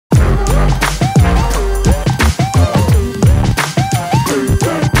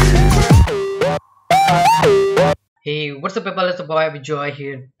Hey, what's up people? It's the boy Joy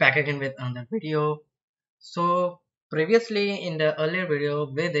here, back again with another video. So previously in the earlier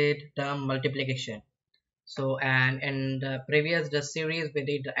video we did the multiplication. So and in the series we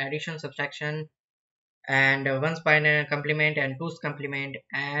did the addition, subtraction, and one's binary complement and two's complement.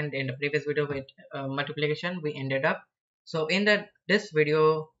 And in the previous video with multiplication we ended up. So in this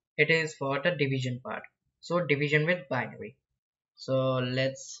video it is for the division part. So division with binary. So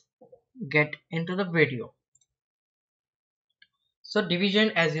let's get into the video. So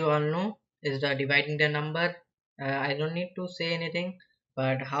division, as you all know, is the dividing the number. I don't need to say anything,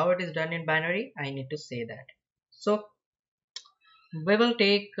 but how it is done in binary, I need to say that. So we will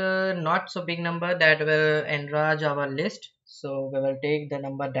take not so big number that will enlarge our list. So we will take the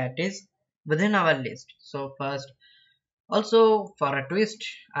number that is within our list. So first, also for a twist,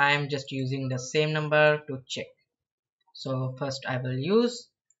 I am just using the same number to check. So first I will use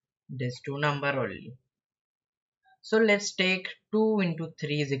this two number only. So let's take 2 into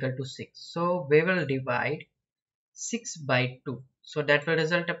 3 is equal to 6. So we will divide 6 by 2. So that will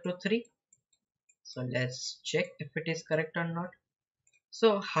result up to 3. So let's check if it is correct or not.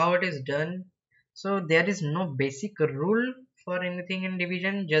 So how it is done? So there is no basic rule for anything in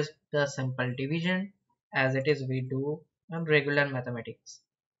division, just the simple division as it is we do on regular mathematics.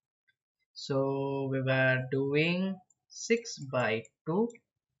 So we were doing 6 by 2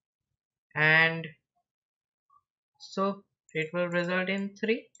 and so it will result in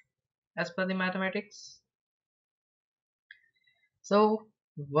 3 as per the mathematics. So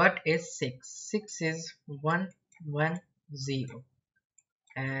what is 6? 6 is 110.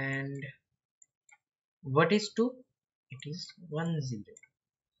 And what is 2? It is 10.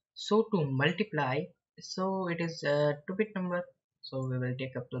 So to multiply, so it is a 2-bit number. So we will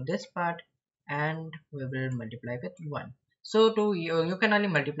take up to this part and we will multiply with 1. So you can only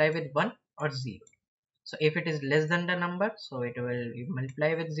multiply with 1 or 0. So if it is less than the number, so it will you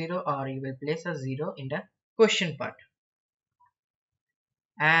multiply with 0 or you will place a 0 in the question part.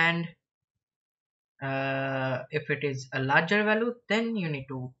 And if it is a larger value, then you need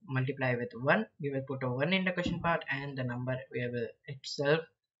to multiply with 1. You will put a 1 in the question part and the number will itself,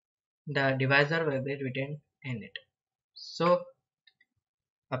 the divisor will be written in it. So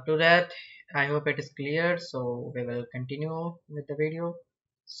up to that, I hope it is clear. So we will continue with the video.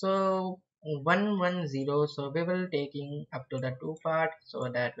 So 110, so we will taking up to the 2 part, so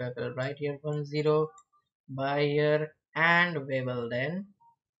that we will write here 10 by here and we will then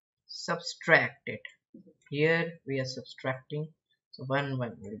subtract it. Here we are subtracting, so 1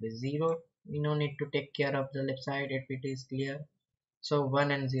 will be 0. We no need to take care of the left side if it is clear. So 1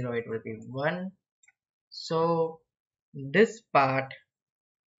 and 0 it will be 1. So this part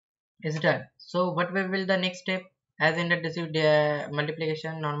is done. So what will the next step, as in the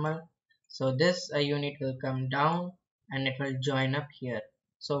multiplication normal? So this unit will come down and it will join up here.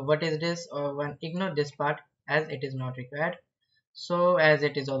 So what is this? Or one, ignore this part as it is not required. So as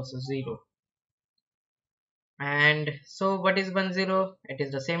it is also 0. And so what is 10? It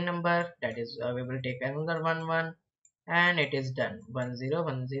is the same number, that is we will take another 1 and it is done. 10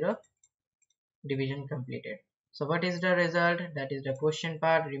 division completed. So what is the result? That is the question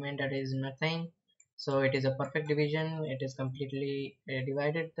part. Remainder is nothing. So it is a perfect division, it is completely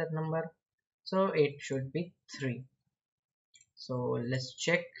divided that number, so it should be 3. So let's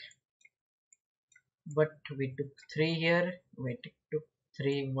check. But we took 3 here, we took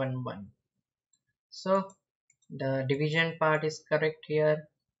 311. So the division part is correct here.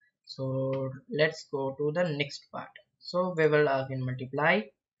 So let's go to the next part. So we will again multiply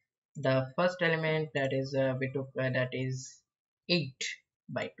the first element, that is we took that is 8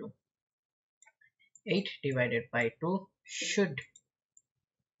 by 2. 8 divided by 2 should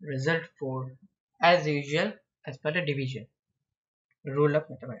result 4 as usual as per the division rule of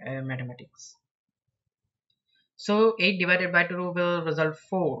mathematics. So 8 divided by 2 will result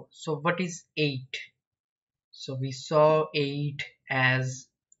 4. So what is 8? So we saw 8 as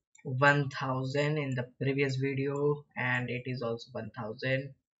 1000 in the previous video, and it is also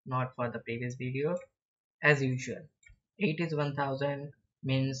 1000 not for the previous video. As usual, 8 is 1000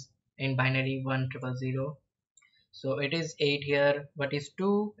 means in binary 1000. So it is 8 here. What is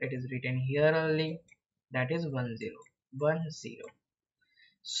 2? It is written here only, that is 10.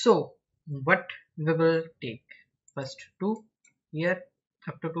 So what we will take, first 2 here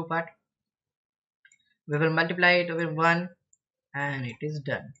up to 2 part, we will multiply it with 1 and it is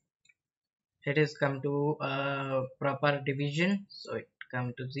done. It is come to proper division, so it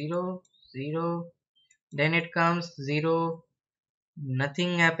come to 0 0, then it comes 0,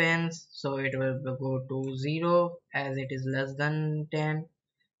 nothing happens, so it will go to 0 as it is less than 10,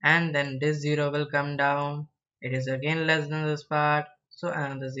 and then this 0 will come down it is again less than this part, so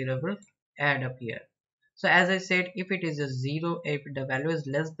another 0 will add up here. So as I said, if it is a 0, if the value is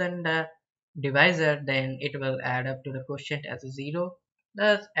less than the divisor, then it will add up to the quotient as a 0,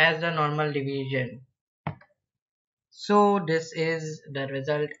 thus as the normal division. So this is the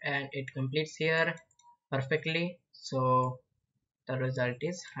result and it completes here perfectly. So the result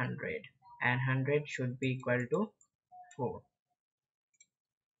is 100 and 100 should be equal to 4.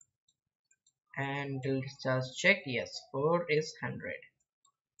 And let's just check, yes, 4 is 100.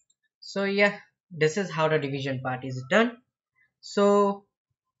 So yeah, this is how the division part is done. So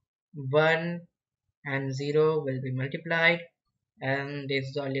 1 and 0 will be multiplied, and this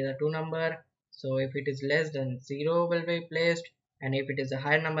is only the two number. So if it is less than 0 will be placed, and if it is a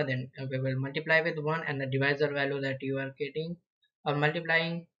higher number, then we will multiply with 1, and the divisor value that you are getting or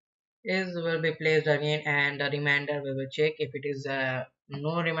multiplying is will be placed again, and the remainder we will check. If it is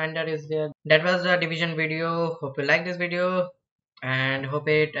no remainder is there. That was the division video. Hope you like this video, and hope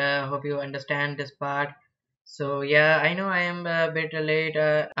you understand this part. So yeah, I know I am a bit late.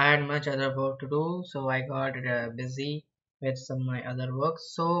 I had much other work to do, so I got busy with some of my other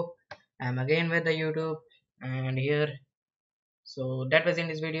works. So I'm again with the YouTube and here. So that was in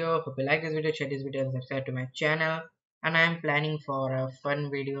this video. Hope you like this video, share this video and subscribe to my channel. And I am planning for a fun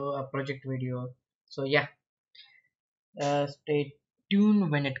video, a project video. So yeah, stay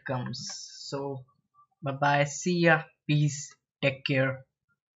tuned when it comes. So bye bye, see ya, peace, take care,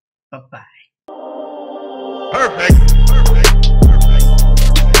 bye bye. Perfect.